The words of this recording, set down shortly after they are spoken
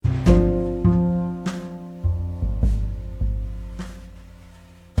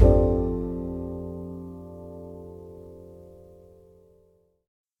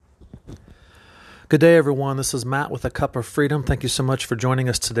Good day, everyone. This is Matt with A Cup of Freedom. Thank you so much for joining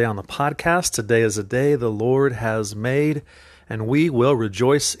us today on the podcast. Today is a day the Lord has made, and we will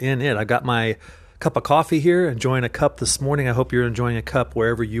rejoice in it. I got my cup of coffee here, enjoying a cup this morning. I hope you're enjoying a cup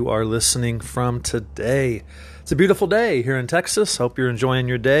wherever you are listening from today. It's a beautiful day here in Texas. Hope you're enjoying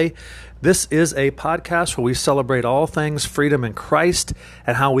your day. This is a podcast where we celebrate all things freedom in Christ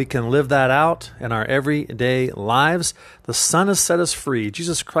and how we can live that out in our everyday lives. The Son has set us free.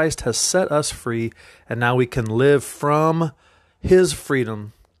 Jesus Christ has set us free, and now we can live from His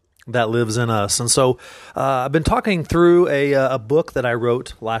freedom that lives in us. And so I've been talking through a book that I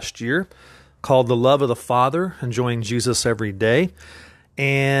wrote last year called The Love of the Father, Enjoying Jesus Every Day.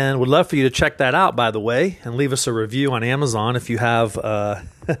 And would love for you to check that out, by the way, and leave us a review on Amazon if you have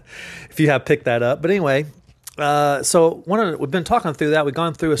picked that up. But anyway, we've been talking through that. We've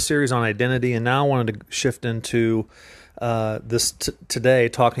gone through a series on identity, and now I wanted to shift into this today,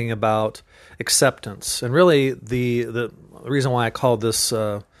 talking about acceptance. And really, the reason why I called this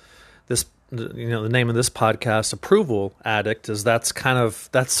the name of this podcast, Approval Addict, is that's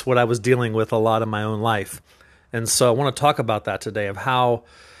what I was dealing with a lot in my own life. And so I want to talk about that today, of how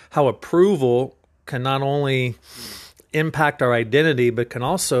approval can not only impact our identity, but can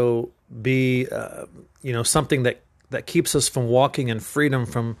also be something that keeps us from walking in freedom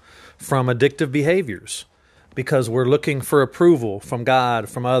from addictive behaviors, because we're looking for approval from God,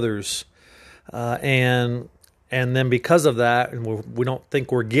 from others, and then because of that, and we don't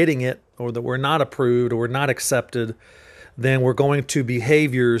think we're getting it, or that we're not approved, or we're not accepted, then we're going to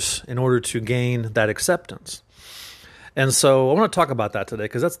behaviors in order to gain that acceptance. And so I want to talk about that today,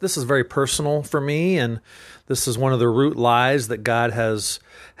 because this is very personal for me, and this is one of the root lies that God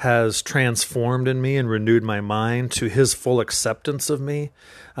has transformed in me and renewed my mind to His full acceptance of me.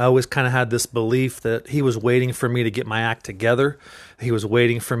 I always kind of had this belief that He was waiting for me to get my act together. He was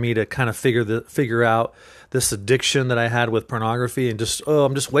waiting for me to kind of figure out this addiction that I had with pornography, and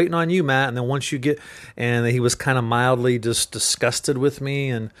I'm just waiting on you, Matt. And then once you get, and He was kind of mildly just disgusted with me,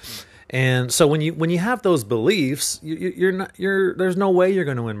 and so when you have those beliefs, there's no way you're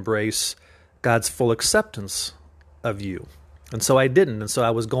going to embrace God's full acceptance of you. And so I didn't. And so I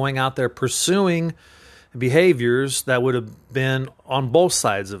was going out there pursuing behaviors that would have been on both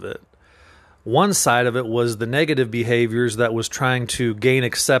sides of it. One side of it was the negative behaviors that was trying to gain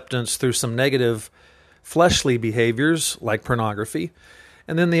acceptance through some negative fleshly behaviors like pornography.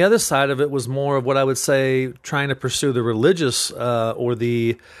 And then the other side of it was more of what I would say trying to pursue the religious or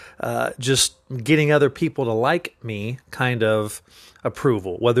the just getting other people to like me kind of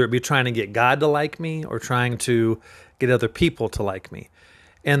approval, whether it be trying to get God to like me or trying to get other people to like me.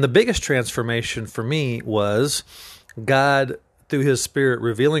 And the biggest transformation for me was God, through His Spirit,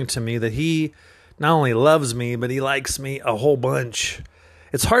 revealing to me that He not only loves me, but He likes me a whole bunch.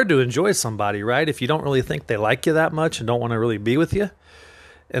 It's hard to enjoy somebody, right, if you don't really think they like you that much and don't want to really be with you.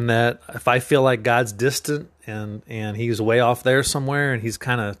 And that if I feel like God's distant and He's way off there somewhere and He's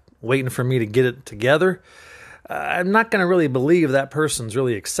kind of waiting for me to get it together, I'm not going to really believe that person's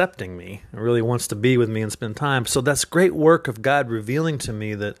really accepting me and really wants to be with me and spend time. So that's great work of God revealing to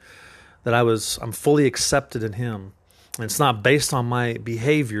me that I'm fully accepted in Him. And it's not based on my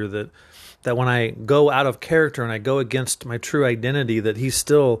behavior, that when I go out of character and I go against my true identity, that He's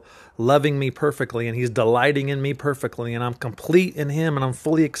still loving me perfectly and He's delighting in me perfectly, and I'm complete in Him and I'm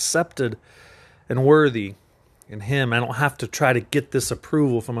fully accepted and worthy in Him. I don't have to try to get this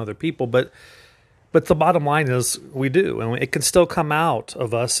approval from other people, but the bottom line is we do, and it can still come out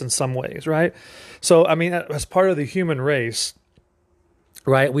of us in some ways, right? So, I mean, as part of the human race,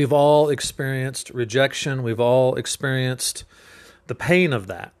 right, we've all experienced rejection. We've all experienced the pain of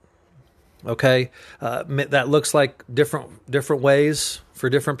that. Okay, that looks like different ways for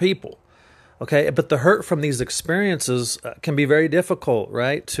different people. Okay, but the hurt from these experiences can be very difficult,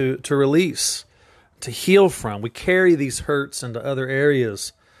 right, to release, to heal from. We carry these hurts into other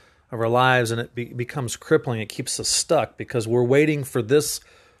areas of our lives, and it becomes crippling. It keeps us stuck because we're waiting for this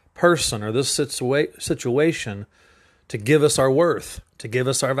person or this situation to give us our worth, to give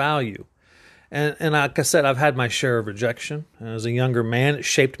us our value. And like I said, I've had my share of rejection. And as a younger man, it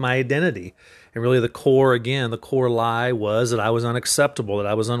shaped my identity. And really the core lie was that I was unacceptable, that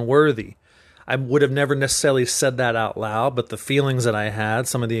I was unworthy. I would have never necessarily said that out loud, but the feelings that I had,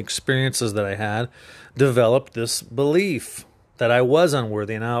 some of the experiences that I had, developed this belief that I was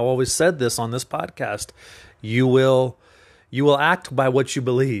unworthy. And I always said this on this podcast: you will act by what you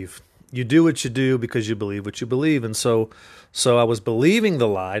believe. You do what you do because you believe what you believe. And so I was believing the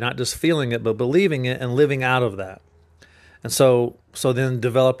lie, not just feeling it, but believing it and living out of that. And so then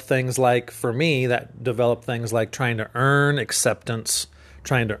developed things like, for me, that developed things like trying to earn acceptance,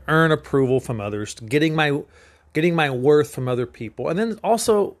 trying to earn approval from others, getting my worth from other people, and then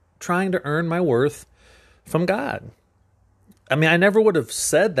also trying to earn my worth from God. I mean, I never would have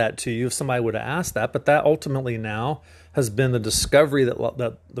said that to you if somebody would have asked that, but that ultimately now has been the discovery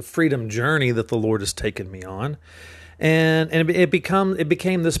that the freedom journey that the Lord has taken me on. And it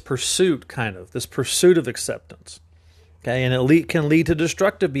became this pursuit, this pursuit of acceptance. Okay, and it can lead to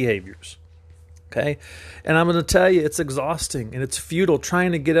destructive behaviors. Okay, and I'm going to tell you, it's exhausting and it's futile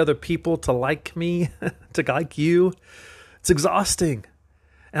trying to get other people to like me, to like you. It's exhausting.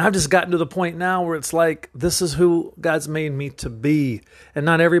 And I've just gotten to the point now where it's like, this is who God's made me to be. And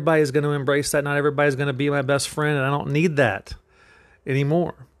not everybody's going to embrace that. Not everybody's going to be my best friend. And I don't need that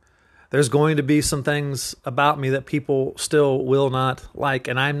anymore. There's going to be some things about me that people still will not like.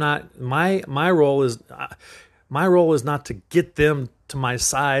 And I'm not, my role is not to get them to my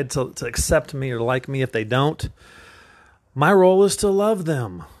side, to accept me or like me if they don't. My role is to love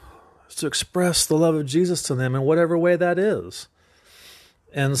them, to express the love of Jesus to them in whatever way that is.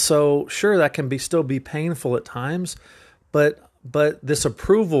 And so, sure, that can still be painful at times, but this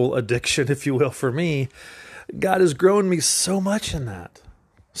approval addiction, if you will, for me, God has grown me so much in that.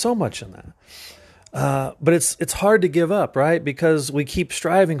 But it's hard to give up, right? Because we keep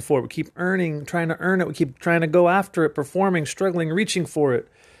striving for it. We keep trying to earn it. We keep trying to go after it, performing, struggling, reaching for it.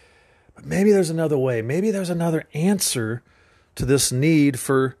 But maybe there's another way. Maybe there's another answer to this need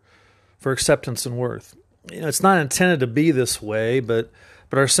for acceptance and worth. It's not intended to be this way, but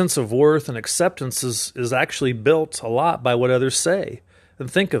our sense of worth and acceptance is actually built a lot by what others say and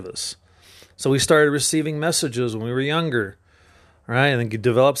think of us. So we started receiving messages when we were younger, right? And then it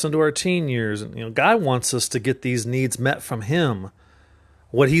develops into our teen years. And God wants us to get these needs met from Him,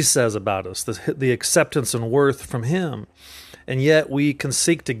 what He says about us, the acceptance and worth from Him. And yet we can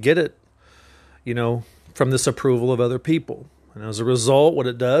seek to get it, from this approval of other people. And as a result, what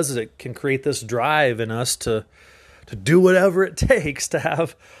it does is it can create this drive in us to do whatever it takes to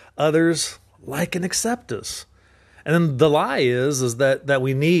have others like and accept us. And then the lie is that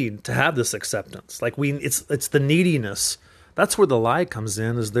we need to have this acceptance. Like it's the neediness. That's where the lie comes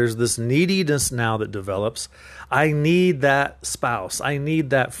in, is there's this neediness now that develops. I need that spouse. I need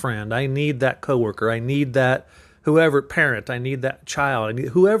that friend. I need that coworker. I need that parent. I need that child. I need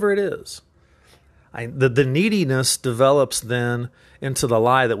whoever it is. The neediness develops then into the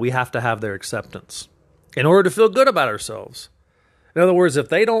lie that we have to have their acceptance in order to feel good about ourselves. In other words, if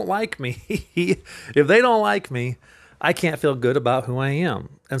they don't like me, I can't feel good about who I am.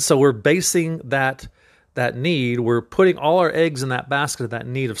 And so we're basing that need, we're putting all our eggs in that basket of that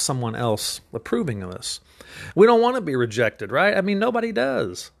need of someone else approving of us. We don't want to be rejected, right? I mean, nobody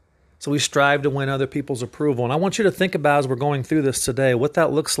does. So we strive to win other people's approval. And I want you to think about, as we're going through this today, what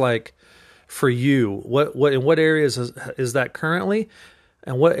that looks like for you. In what areas is that currently?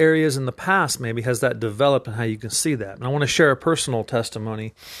 And what areas in the past maybe has that developed, and how you can see that. And I want to share a personal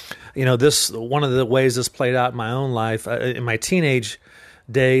testimony. One of the ways this played out in my own life, in my teenage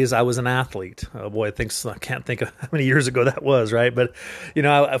days, I was an athlete. Oh boy, I can't think of how many years ago that was, right? But,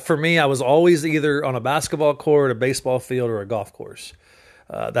 for me, I was always either on a basketball court, a baseball field, or a golf course.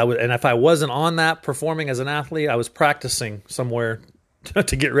 And if I wasn't on that performing as an athlete, I was practicing somewhere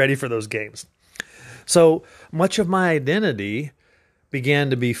to get ready for those games. So much of my identity began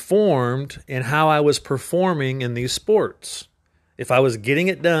to be formed in how I was performing in these sports. If I was getting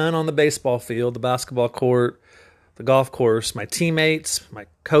it done on the baseball field, the basketball court, the golf course, my teammates, my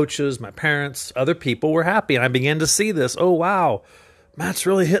coaches, my parents, other people were happy. And I began to see this. Oh, wow, Matt's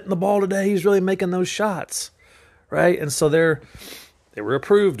really hitting the ball today. He's really making those shots, right? And so they were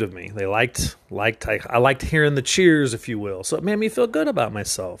approved of me. They I liked hearing the cheers, if you will. So it made me feel good about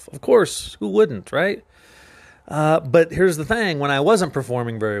myself. Of course, who wouldn't, right? But here's the thing. When I wasn't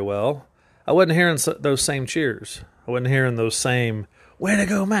performing very well, I wasn't hearing those same cheers. I wasn't hearing those same, way to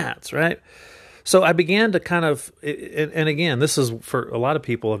go, Matts, right? So I began to and again, this is for a lot of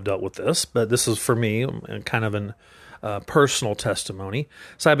people have dealt with this, but this is for me kind of an personal testimony.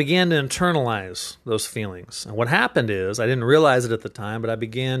 So I began to internalize those feelings. And what happened is, I didn't realize it at the time, but I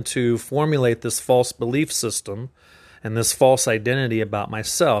began to formulate this false belief system and this false identity about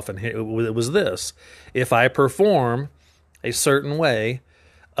myself. And it was this: if I perform a certain way,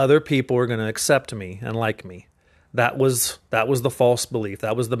 other people are going to accept me and like me. That was the false belief.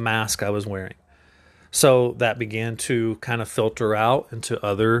 That was the mask I was wearing. So that began to kind of filter out into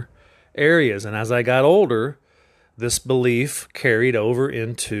other areas. And as I got older, this belief carried over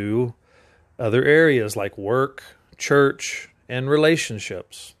into other areas like work, church, and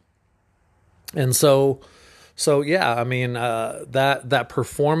relationships. And so yeah, I mean, that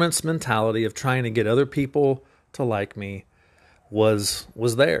performance mentality of trying to get other people to like me was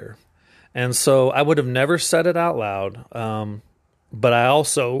there. And so I would have never said it out loud, but I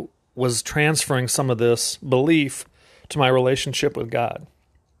also was transferring some of this belief to my relationship with God.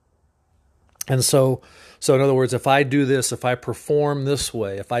 And so in other words, if I do this, if I perform this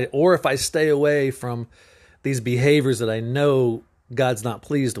way, if I stay away from these behaviors that I know God's not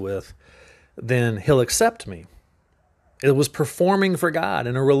pleased with, then He'll accept me. It was performing for God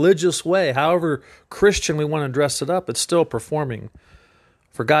in a religious way. However Christian we want to dress it up, it's still performing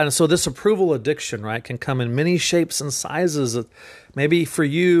for God. And so this approval addiction, right, can come in many shapes and sizes. Maybe for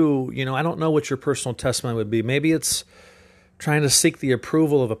you, I don't know what your personal testimony would be. Maybe it's trying to seek the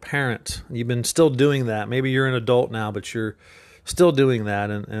approval of a parent. You've been still doing that. Maybe you're an adult now, but you're still doing that,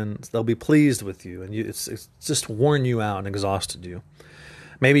 and they'll be pleased with you. And it's just worn you out and exhausted you.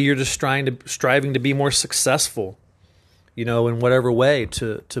 Maybe you're just striving to be more successful, in whatever way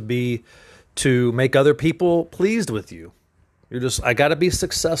to make other people pleased with you. I got to be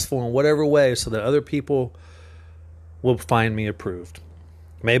successful in whatever way so that other people will find me approved.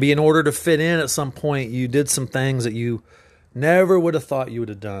 Maybe in order to fit in at some point, you did some things that you never would have thought you would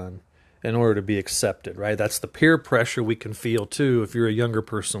have done in order to be accepted, right? That's the peer pressure we can feel too if you're a younger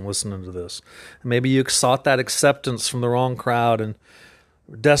person listening to this. Maybe you sought that acceptance from the wrong crowd and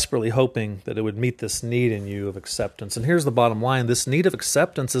were desperately hoping that it would meet this need in you of acceptance. And here's the bottom line. This need of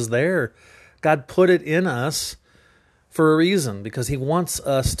acceptance is there. God put it in us for a reason, because He wants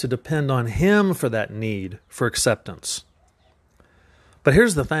us to depend on Him for that need for acceptance. But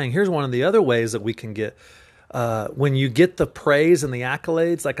here's the thing. Here's one of the other ways that we can get, when you get the praise and the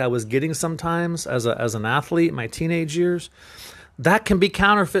accolades like I was getting sometimes as an athlete in my teenage years, that can be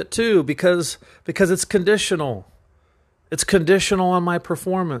counterfeit too, because it's conditional. It's conditional on my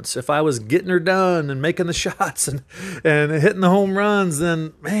performance. If I was getting her done and making the shots and hitting the home runs,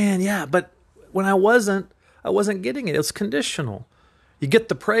 then man, yeah. But when I wasn't getting it. It's conditional. You get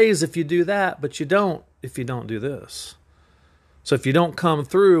the praise if you do that, but you don't if you don't do this. So if you don't come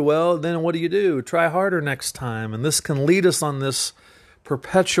through, well, then what do? Try harder next time. And this can lead us on this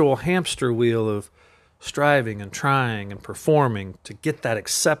perpetual hamster wheel of striving and trying and performing to get that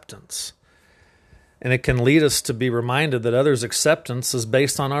acceptance. And it can lead us to be reminded that others' acceptance is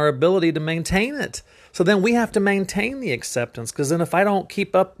based on our ability to maintain it. So then we have to maintain the acceptance, because then if I don't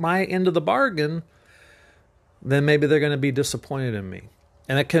keep up my end of the bargain, then maybe they're going to be disappointed in me.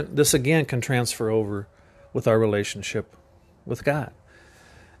 And this again can transfer over with our relationship with God.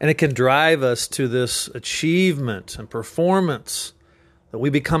 And it can drive us to this achievement and performance that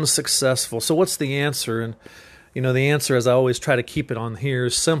we become successful. So what's the answer? And the answer, as I always try to keep it on here,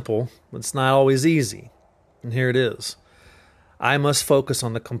 is simple, but it's not always easy. And here it is. I must focus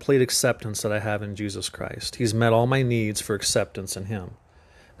on the complete acceptance that I have in Jesus Christ. He's met all my needs for acceptance in Him.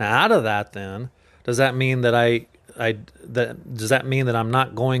 Now, out of that, then, does that mean that I'm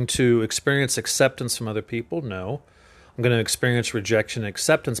not going to experience acceptance from other people? No. I'm going to experience rejection and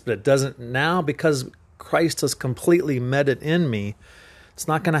acceptance, but it doesn't now, because Christ has completely met it in me. It's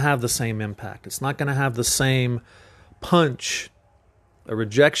not going to have the same impact. It's not going to have the same punch. A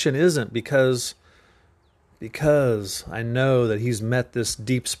rejection isn't, because I know that He's met this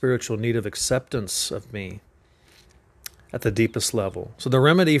deep spiritual need of acceptance of me at the deepest level. So the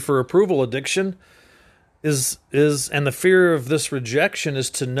remedy for approval addiction is and the fear of this rejection is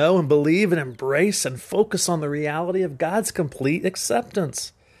to know and believe and embrace and focus on the reality of God's complete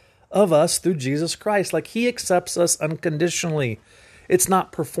acceptance of us through Jesus Christ. Like He accepts us unconditionally. It's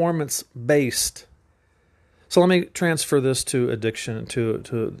not performance-based. So let me transfer this to addiction,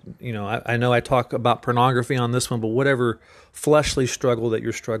 I know I talk about pornography on this one, but whatever fleshly struggle that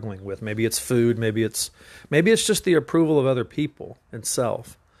you're struggling with, maybe it's food, maybe it's just the approval of other people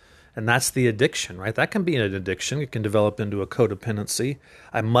itself. And that's the addiction, right? That can be an addiction. It can develop into a codependency.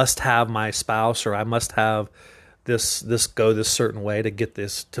 I must have my spouse, or I must have this go this certain way to get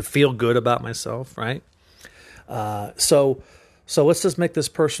this, to feel good about myself, right? So let's just make this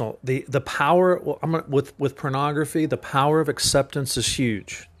personal. The power, with pornography, the power of acceptance is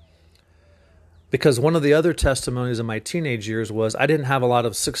huge. Because one of the other testimonies in my teenage years was I didn't have a lot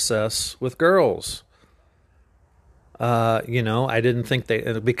of success with girls. I didn't think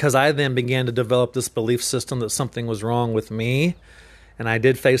because I then began to develop this belief system that something was wrong with me. And I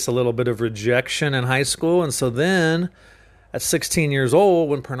did face a little bit of rejection in high school. And so then at 16 years old,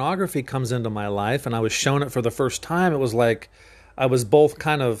 when pornography comes into my life and I was shown it for the first time, it was like I was both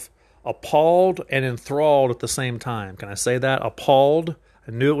kind of appalled and enthralled at the same time. Can I say that? Appalled,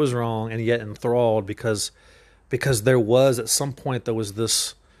 I knew it was wrong, and yet enthralled because there was, at some point, there was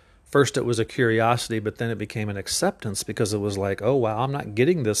this, first it was a curiosity, but then it became an acceptance, because it was like, oh wow, I'm not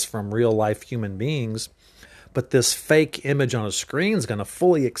getting this from real life human beings, but this fake image on a screen is going to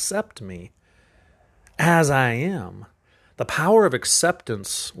fully accept me as I am. The power of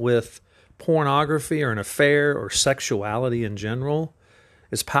acceptance with pornography or an affair or sexuality in general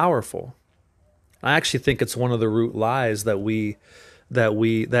is powerful. I actually think it's one of the root lies that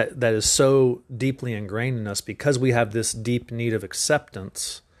is so deeply ingrained in us because we have this deep need of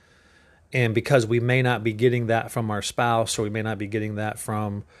acceptance, and because we may not be getting that from our spouse, or we may not be getting that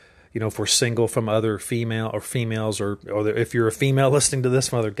from, if we're single, from other females, or if you're a female listening to this,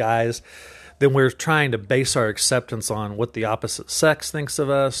 from other guys, then we're trying to base our acceptance on what the opposite sex thinks of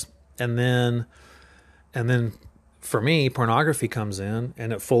us, and then for me, pornography comes in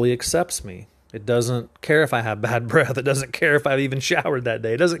and it fully accepts me. It doesn't care if I have bad breath. It doesn't care if I've even showered that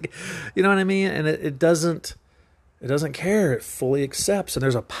day. It doesn't, you know what I mean? And it doesn't care. It fully accepts. And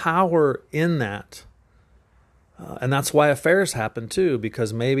there's a power in that. And that's why affairs happen too,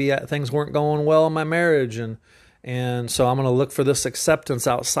 because maybe things weren't going well in my marriage. And so I'm going to look for this acceptance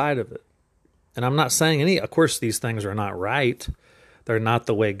outside of it. And I'm not saying of course, these things are not right. They're not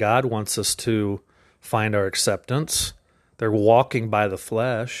the way God wants us to find our acceptance. They're walking by the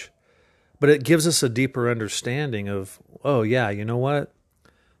flesh. But it gives us a deeper understanding of, oh yeah, you know what?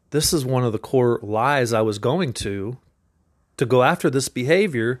 This is one of the core lies I was going to go after this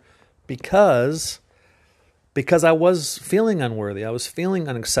behavior because I was feeling unworthy. I was feeling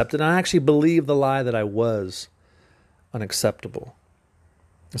unaccepted. And I actually believed the lie that I was unacceptable.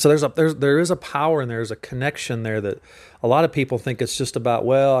 So there is a power and there's a connection there that a lot of people think it's just about,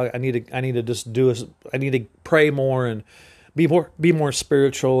 well, I need to pray more and be more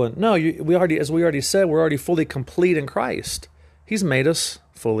spiritual. And no, as we already said, we're already fully complete in Christ. He's made us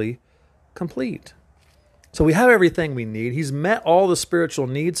fully complete. So we have everything we need. He's met all the spiritual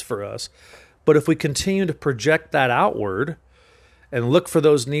needs for us. But if we continue to project that outward and look for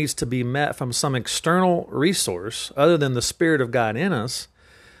those needs to be met from some external resource other than the Spirit of God in us,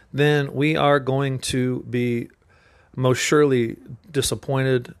 then we are going to be most surely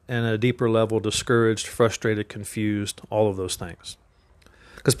disappointed and at a deeper level discouraged, frustrated, confused, all of those things.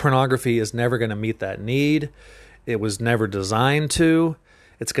 Because pornography is never going to meet that need. It was never designed to.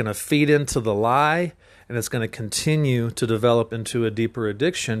 It's going to feed into the lie, and it's going to continue to develop into a deeper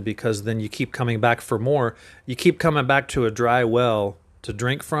addiction, because then you keep coming back for more. You keep coming back to a dry well to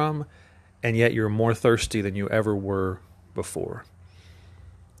drink from, and yet you're more thirsty than you ever were before.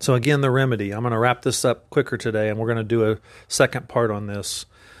 So again, the remedy. I'm going to wrap this up quicker today, and we're going to do a second part on this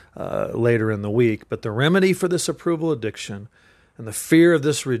later in the week. But the remedy for this approval addiction and the fear of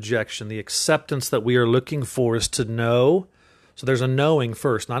this rejection, the acceptance that we are looking for, is to know. So there's a knowing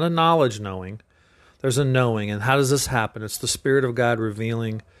first, not a knowledge knowing. There's a knowing. And how does this happen? It's the Spirit of God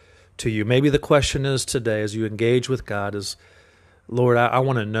revealing to you. Maybe the question is today, as you engage with God, is, Lord, I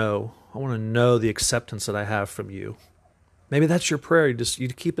want to know. I want to know the acceptance that I have from you. Maybe that's your prayer. You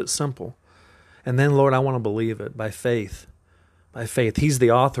keep it simple. And then, Lord, I want to believe it by faith. By faith. He's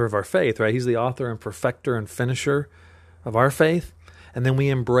the author of our faith, right? He's the author and perfecter and finisher of our faith. And then we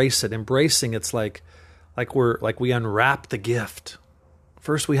embrace it. Embracing, it's like we unwrap the gift.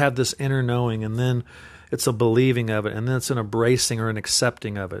 First we have this inner knowing, and then it's a believing of it, and then it's an embracing or an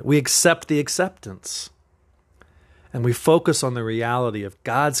accepting of it. We accept the acceptance. And we focus on the reality of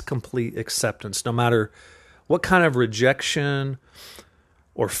God's complete acceptance, no matter what kind of rejection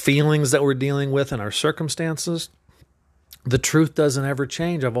or feelings that we're dealing with in our circumstances. The truth doesn't ever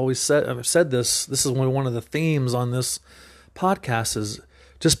change. I've said this. This is one of the themes on this podcast is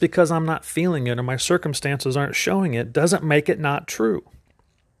just because I'm not feeling it or my circumstances aren't showing it doesn't make it not true.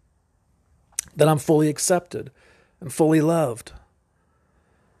 That I'm fully accepted and fully loved.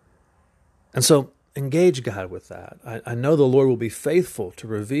 And so engage God with that. I know the Lord will be faithful to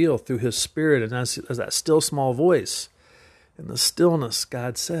reveal through His Spirit, and as that still small voice, in the stillness,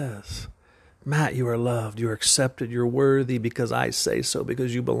 God says, Matt, you are loved, you are accepted, you're worthy because I say so,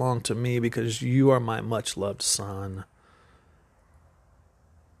 because you belong to me, because you are my much loved son.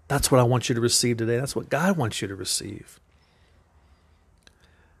 That's what I want you to receive today. That's what God wants you to receive.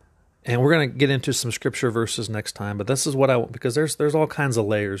 And we're going to get into some scripture verses next time, but this is what I want, because there's all kinds of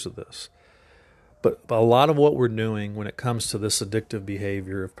layers of this. But a lot of what we're doing when it comes to this addictive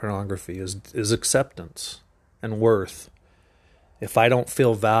behavior of pornography is acceptance and worth. If I don't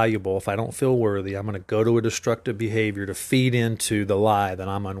feel valuable, if I don't feel worthy, I'm going to go to a destructive behavior to feed into the lie that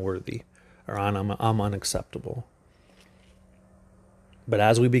I'm unworthy or I'm unacceptable. But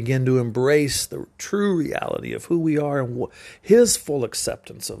as we begin to embrace the true reality of who we are and His full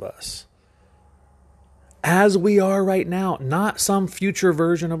acceptance of us, as we are right now, not some future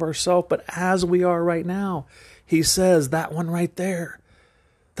version of ourselves, but as we are right now, He says, that one right there,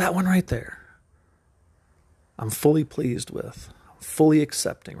 I'm fully pleased with, I'm fully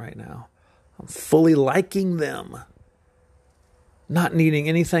accepting right now. I'm fully liking them, not needing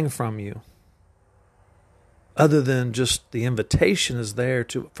anything from you other than just the invitation is there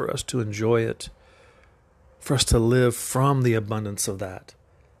for us to enjoy it, for us to live from the abundance of that.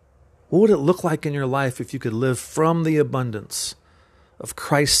 What would it look like in your life if you could live from the abundance of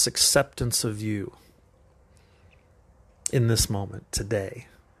Christ's acceptance of you in this moment, today?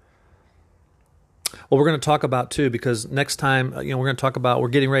 Well, we're going to talk about too, because next time, we're going to talk about, we're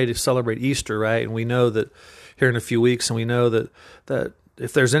getting ready to celebrate Easter, right? And we know that here in a few weeks, and we know that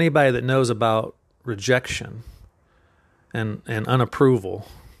if there's anybody that knows about rejection and unapproval,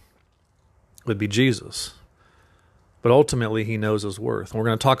 it would be Jesus. But ultimately, he knows his worth. And we're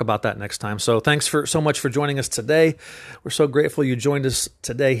going to talk about that next time. So thanks so much for joining us today. We're so grateful you joined us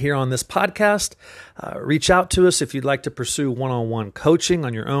today here on this podcast. Reach out to us if you'd like to pursue one-on-one coaching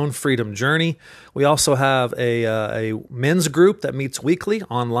on your own freedom journey. We also have a men's group that meets weekly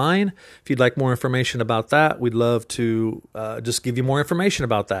online. If you'd like more information about that, we'd love to just give you more information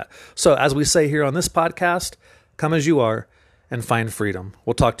about that. So as we say here on this podcast, come as you are and find freedom.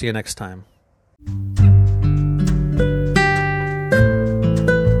 We'll talk to you next time.